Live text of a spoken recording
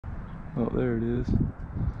Oh, there it is.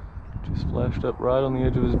 Just flashed up right on the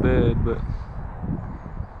edge of his bed, but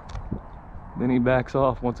then he backs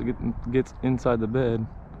off once it gets inside the bed.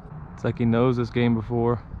 It's like he knows this game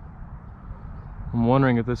before. I'm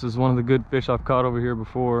wondering if this is one of the good fish I've caught over here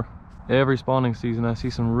before. Every spawning season I see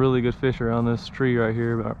some really good fish around this tree right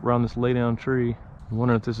here, around this lay down tree. I'm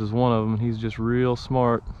wondering if this is one of them. He's just real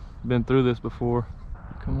smart. Been through this before.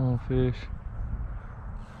 Come on, fish.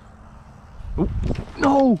 Oh,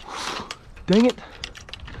 no! Dang it!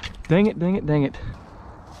 Dang it, dang it, dang it.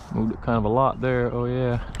 Moved it kind of a lot there. Oh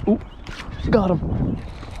yeah. Oh, got him.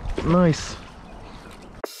 Nice.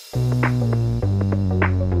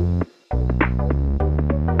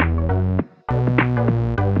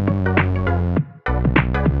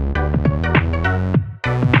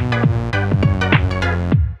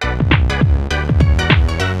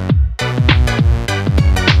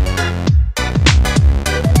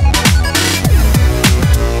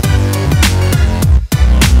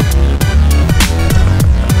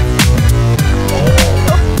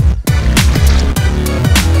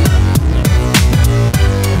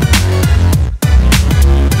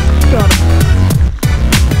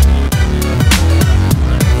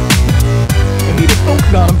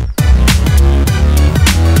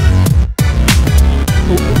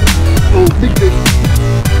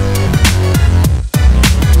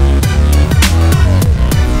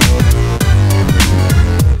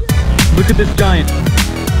 Look at this giant.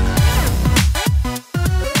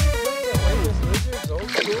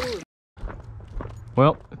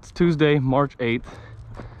 Well, it's Tuesday, March 8th,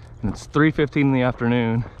 and it's 3:15 in the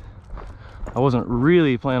afternoon. I wasn't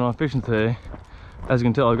really planning on fishing today. As you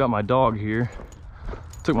can tell, I've got my dog here.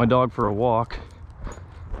 Took my dog for a walk,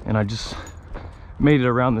 and I just made it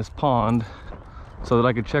around this pond so that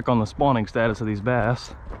I could check on the spawning status of these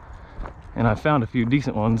bass. And I found a few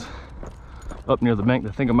decent ones up near the bank that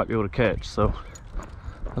I think I might be able to catch, so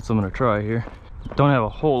that's what I'm gonna try here. Don't have a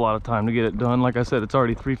whole lot of time to get it done. Like I said, it's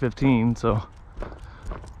already 3:15, so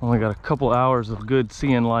only got a couple hours of good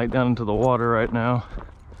seeing light down into the water right now.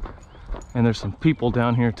 And there's some people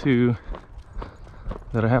down here too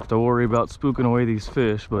that I have to worry about spooking away these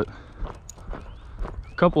fish, but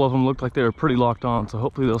a couple of them looked like they were pretty locked on, so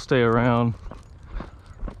hopefully they'll stay around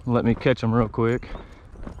and let me catch them real quick.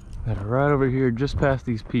 And right over here, just past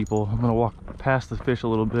these people, I'm gonna walk past the fish a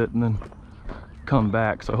little bit and then come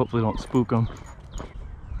back, so hopefully don't spook them.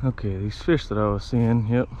 Okay, these fish that I was seeing,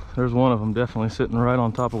 yep, there's one of them definitely sitting right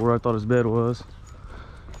on top of where I thought his bed was.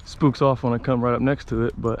 Spooks off when I come right up next to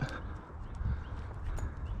it, but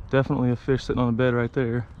definitely a fish sitting on the bed right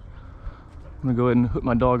there. I'm gonna go ahead and hook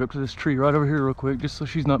my dog up to this tree right over here real quick, just so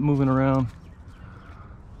she's not moving around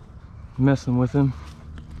messing with him.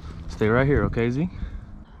 Stay right here, okay, Z?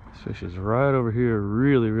 Fish is right over here,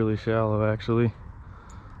 really shallow actually.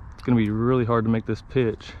 It's gonna be really hard to make this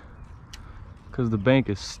pitch because the bank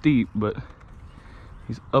is steep, but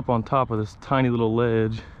he's up on top of this tiny little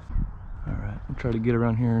ledge. All right, I'll try to get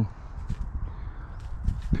around here and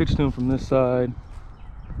pitch to him from this side.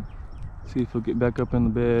 See if he'll get back up in the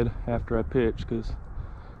bed after I pitch, because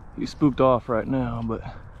he's spooked off right now, but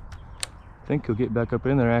I think he'll get back up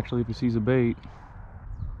in there actually if he sees a bait.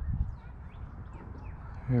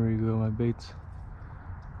 Here we go, my bait's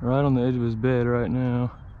right on the edge of his bed right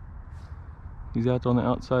now. He's out on the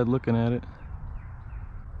outside looking at it.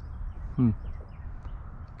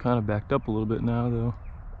 Kind of backed up a little bit now though.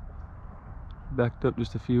 Backed up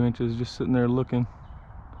just a few inches, just sitting there looking.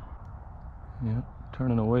 Yep,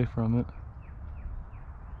 turning away from it.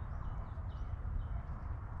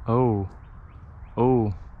 Oh,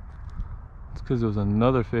 it's because there was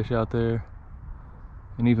another fish out there.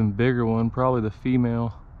 An even bigger one, probably the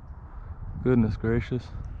female. Goodness gracious.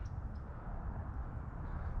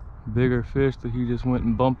 Bigger fish that he just went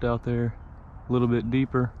and bumped out there a little bit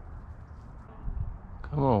deeper.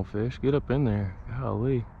 Come on, fish, get up in there.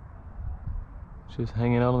 Golly. It's just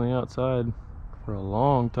hanging out on the outside for a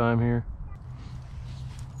long time here.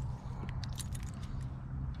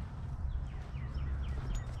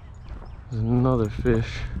 There's another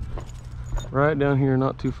fish right down here,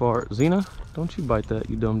 not too far. Xena, don't you bite that,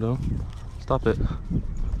 you dum-dum. Stop it.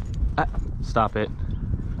 Ah, stop it.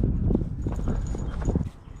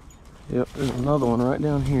 Yep, there's another one right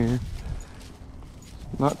down here.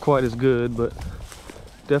 Not quite as good, but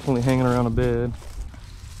definitely hanging around a bed.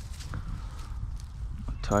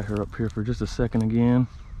 I'll tie her up here for just a second again.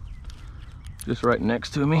 Just right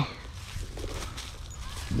next to me.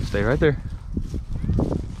 Stay right there.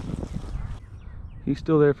 He's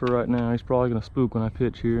still there for right now. He's probably gonna spook when I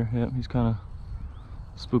pitch here. Yep, he's kind of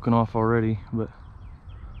spooking off already, but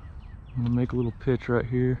I'm gonna make a little pitch right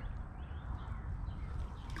here.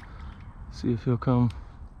 See if he'll come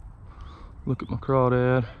look at my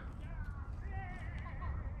crawdad.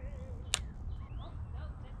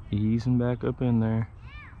 Easing back up in there.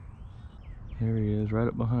 There he is, right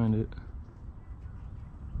up behind it.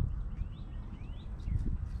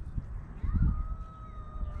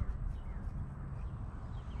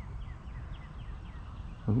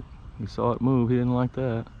 Oh, he saw it move, he didn't like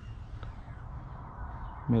that.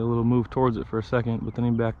 Made a little move towards it for a second, but then he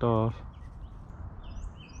backed off.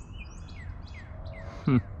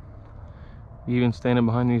 Even standing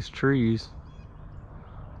behind these trees.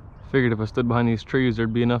 Figured if I stood behind these trees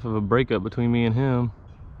there'd be enough of a breakup between me and him.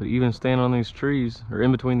 But even standing on these trees, or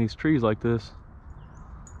in between these trees like this,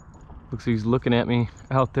 looks like he's looking at me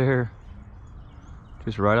out there.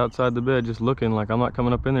 Just right outside the bed, just looking like I'm not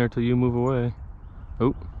coming up in there till you move away.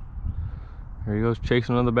 Oh, there he goes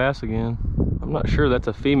chasing another bass again. I'm not sure that's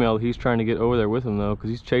a female he's trying to get over there with him though,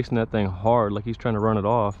 because he's chasing that thing hard like he's trying to run it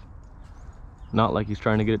off. Not like he's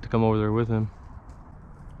trying to get it to come over there with him.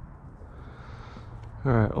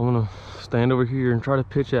 Alright, I'm gonna stand over here and try to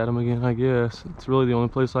pitch at him again, I guess. It's really the only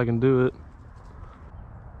place I can do it.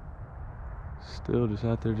 Still just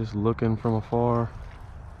out there just looking from afar.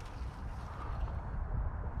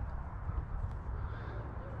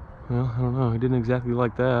 Well, I don't know, he didn't exactly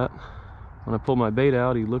like that. When I pulled my bait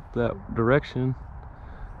out, he looked that direction.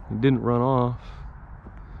 He didn't run off.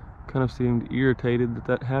 Kind of seemed irritated that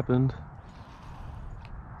that happened.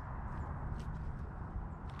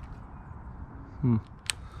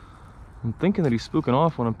 I'm thinking that he's spooking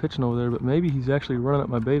off when I'm pitching over there, but maybe he's actually running up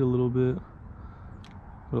my bait a little bit.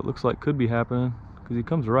 What it looks like could be happening, because he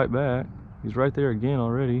comes right back. He's right there again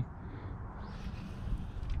already.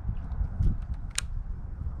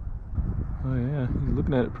 Oh yeah, he's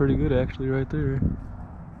looking at it pretty good actually right there.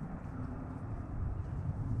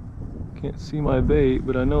 Can't see my bait,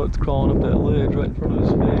 but I know it's crawling up that ledge right in front of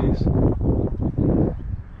his face.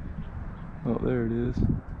 Oh, there it is.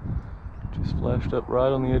 Just flashed up right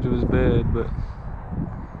on the edge of his bed, but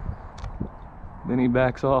then he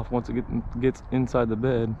backs off once it gets inside the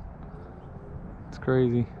bed. It's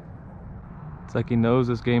crazy. It's like he knows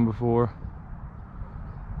this game before.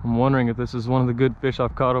 I'm wondering if this is one of the good fish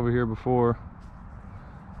I've caught over here before.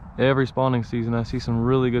 Every spawning season I see some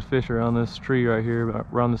really good fish around this tree right here,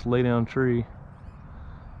 around this laydown tree.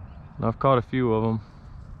 And I've caught a few of them.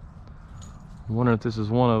 I'm wondering if this is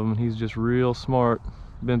one of them. He's just real smart.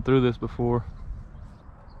 Been through this before.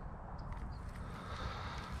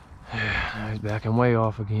 Now he's backing way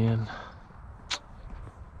off again.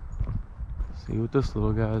 See what this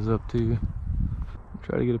little guy's up to.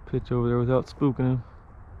 Try to get a pitch over there without spooking him.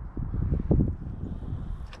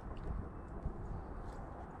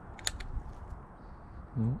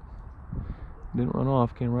 Nope. Didn't run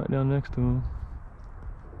off, came right down next to him.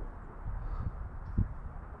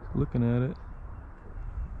 Looking at it.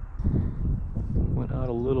 Went out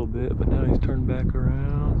a little bit, but now he's turned back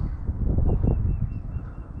around.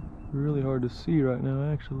 Really hard to see right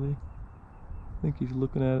now, actually. I think he's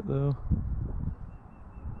looking at it though.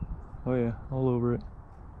 Oh yeah, all over it.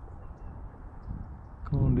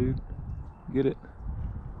 Come on, dude. Get it.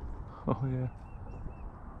 Oh yeah.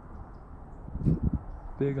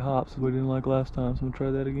 Big hops we didn't like last time, so I'm gonna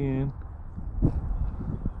try that again.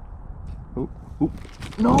 Oh, oh,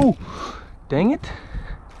 no! Dang it!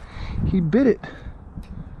 He bit it.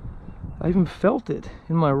 I even felt it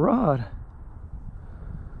in my rod.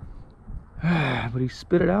 But he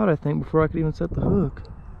spit it out, I think, before I could even set the hook.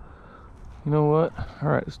 You know what?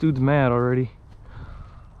 Alright, this dude's mad already.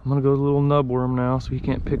 I'm gonna go with a little nub worm now so he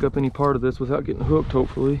can't pick up any part of this without getting hooked,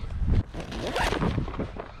 hopefully.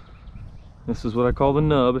 This is what I call the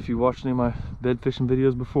nub. If you've watched any of my bed fishing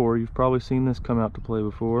videos before, you've probably seen this come out to play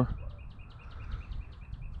before.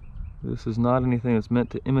 This is not anything that's meant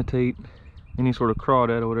to imitate any sort of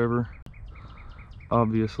crawdad or whatever,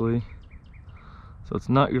 obviously. So it's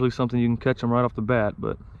not usually something you can catch them right off the bat,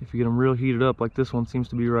 but if you get them real heated up like this one seems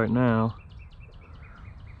to be right now,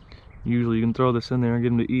 usually you can throw this in there and get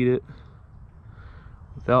them to eat it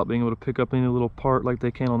without being able to pick up any little part like they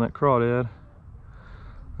can on that crawdad.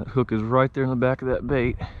 That hook is right there in the back of that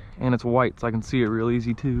bait, and it's white so I can see it real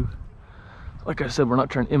easy too. Like I said, we're not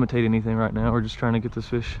trying to imitate anything right now, we're just trying to get this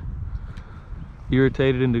fish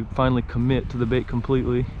irritated and to finally commit to the bait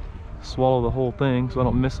completely. Swallow the whole thing so I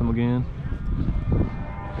don't miss him again.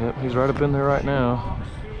 Yep, he's right up in there right now.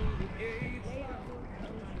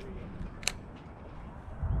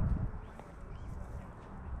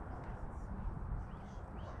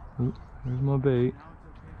 Oop, there's my bait.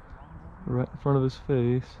 Right in front of his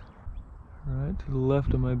face. Right to the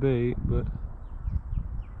left of my bait, but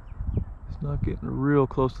he's not getting real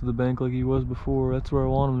close to the bank like he was before. That's where I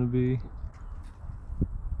want him to be.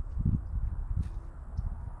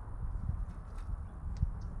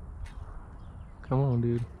 Come on,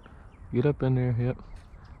 dude. Get up in there. Yep.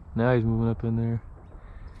 Now he's moving up in there.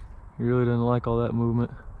 He really doesn't like all that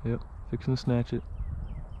movement. Yep. Fixing to snatch it.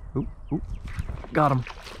 Oop, oop. Got him.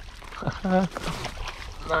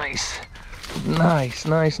 Nice. Nice,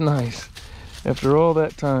 nice, nice. After all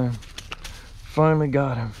that time, finally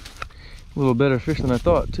got him. A little better fish than I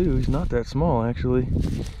thought too. He's not that small actually.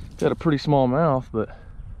 Got a pretty small mouth, but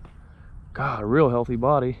God, a real healthy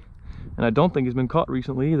body. And I don't think he's been caught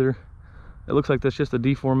recently either. It looks like that's just a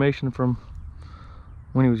deformation from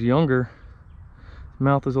when he was younger. His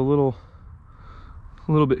mouth is a little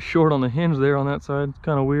bit short on the hinge there on that side.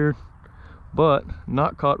 Kind of weird, but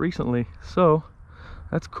not caught recently, so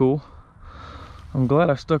that's cool. I'm glad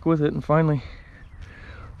I stuck with it and finally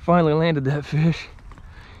landed that fish.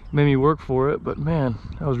 Made me work for it, but man,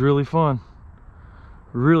 that was really fun.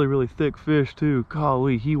 Really thick fish too.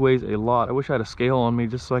 Golly, he weighs a lot. I wish I had a scale on me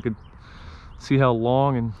just so I could see how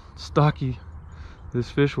long and stocky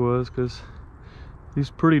this fish was, because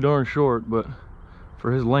he's pretty darn short, but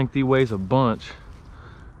for his length he weighs a bunch.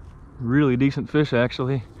 Really decent fish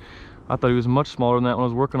actually. I thought he was much smaller than that when I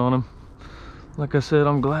was working on him. Like I said,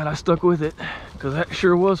 I'm glad I stuck with it, because that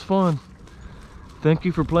sure was fun. Thank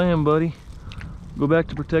you for playing, buddy. Go back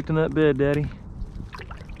to protecting that bed, Daddy.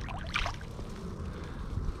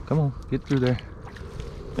 Come on, get through there.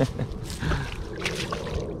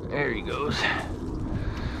 There he goes.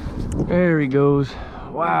 There he goes.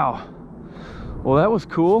 Wow. Well, that was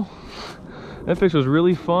cool. That fish was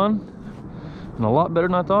really fun and a lot better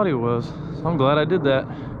than I thought he was. So I'm glad I did that.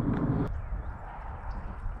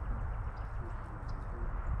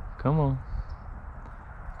 Come on.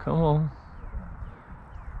 Come on.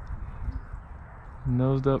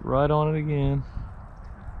 Nosed up right on it again.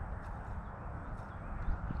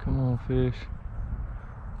 Come on, fish.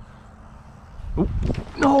 Oh,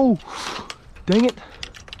 no! Dang it.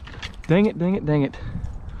 Dang it, dang it, dang it.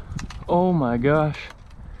 Oh my gosh.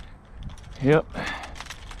 Yep.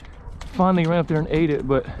 Finally ran up there and ate it,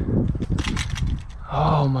 but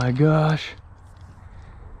oh my gosh.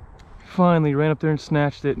 Finally ran up there and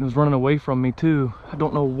snatched it and was running away from me too. I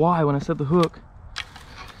don't know why when I set the hook.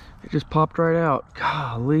 It just popped right out.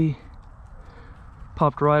 Golly.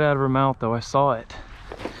 Popped right out of her mouth though. I saw it.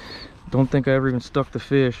 Don't think I ever even stuck the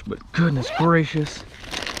fish, but goodness gracious.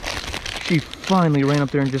 She finally ran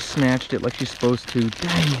up there and just snatched it like she's supposed to.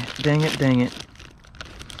 Dang it, dang it, dang it.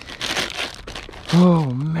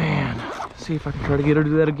 Oh man. See if I can try to get her to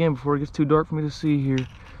do that again before it gets too dark for me to see here.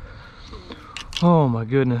 Oh my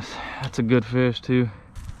goodness. That's a good fish too.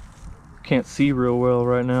 Can't see real well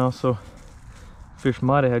right now, so fish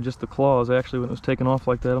might have had just the claws actually when it was taken off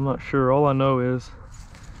like that. I'm not sure. All I know is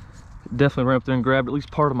it definitely ran up there and grabbed at least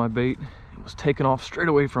part of my bait. It was taken off straight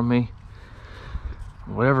away from me.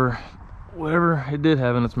 Whatever it did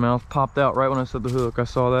have in its mouth popped out right when I set the hook. I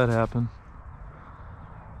saw that happen.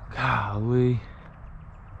 Golly.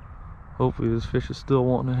 Hopefully this fish is still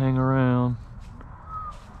wanting to hang around.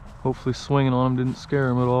 Hopefully swinging on him didn't scare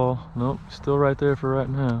him at all. Nope, still right there for right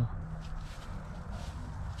now.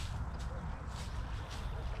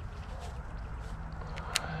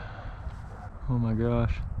 Oh my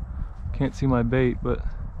gosh. Can't see my bait, but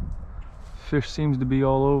fish seems to be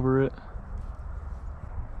all over it.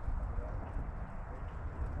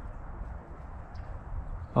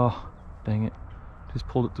 Oh, dang it. Just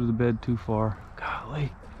pulled it through the bed too far.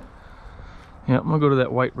 Golly. Yeah, I'm gonna go to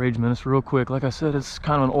that white Rage Menace real quick. Like I said, it's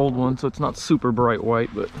kind of an old one, so it's not super bright white,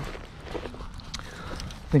 but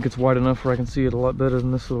I think it's white enough where I can see it a lot better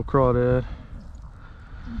than this little crawdad.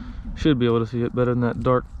 Should be able to see it better than that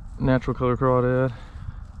dark natural color crawdad.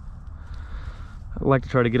 I like to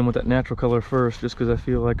try to get them with that natural color first, just because I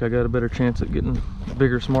feel like I got a better chance at getting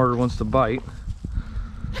bigger, smarter ones to bite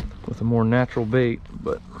with a more natural bait.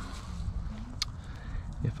 But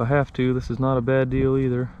if I have to, this is not a bad deal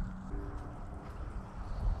either.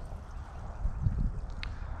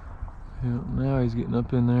 Yeah, now he's getting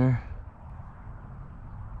up in there.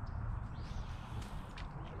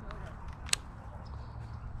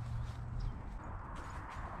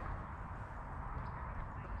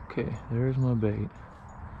 Okay, there's my bait.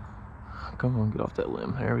 Come on, get off that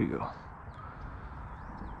limb. There we go.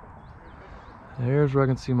 There's where I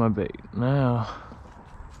can see my bait. Now,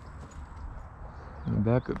 I'm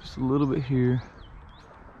gonna back up just a little bit here.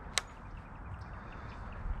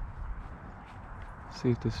 See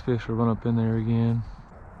if this fish will run up in there again.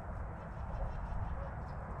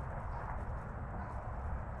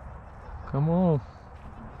 Come on.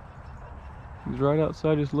 He's right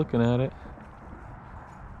outside just looking at it.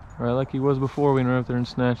 Right like he was before we ran up there and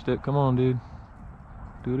snatched it. Come on, dude.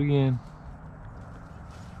 Do it again.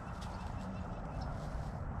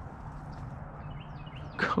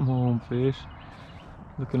 fish.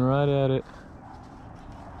 Looking right at it.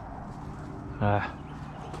 Ah,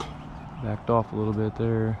 backed off a little bit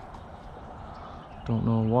there. Don't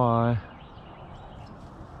know why.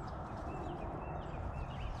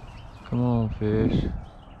 Come on, fish.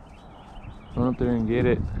 Run up there and get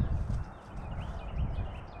it.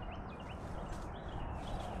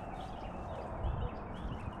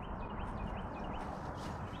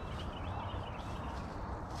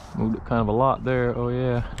 Moved it kind of a lot there. Oh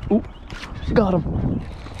yeah. Oop, got him.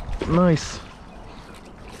 Nice.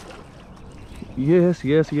 Yes,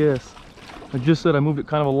 yes, yes. I just said I moved it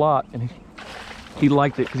kind of a lot, and he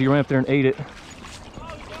liked it because he ran up there and ate it.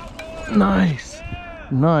 Nice.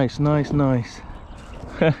 Nice, nice, nice.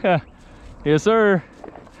 Yes, sir.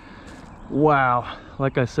 Wow.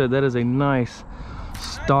 Like I said, that is a nice,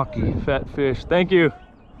 stocky, fat fish. Thank you.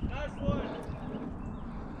 Nice one.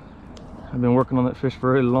 I've been working on that fish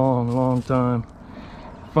for a long, long time.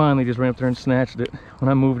 Finally just ran up there and snatched it. When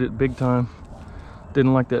I moved it big time,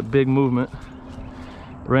 didn't like that big movement.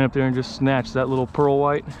 Ran up there and just snatched that little pearl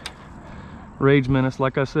white Rage Menace.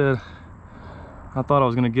 Like I said, I thought I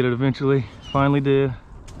was gonna get it eventually. Finally did.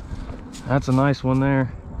 That's a nice one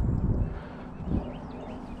there.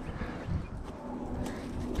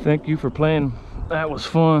 Thank you for playing. That was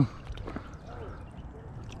fun.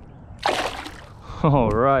 All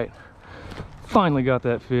right. Finally got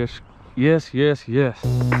that fish. Yes, yes, yes.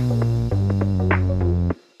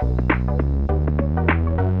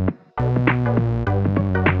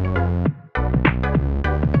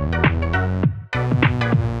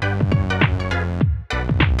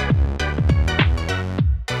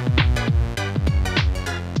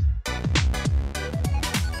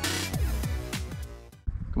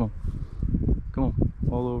 Come on. Come on.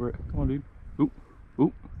 All over it. Come on, dude. Oop.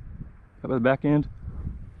 Oop. Got by the back end.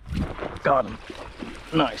 Got him.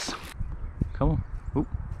 Nice. Come on. Oop.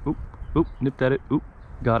 Oop. Oop. Nipped at it. Oop.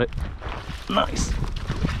 Got it. Nice.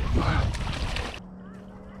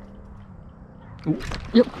 Oop.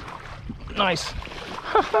 Yep. Nice.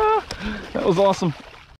 That was awesome.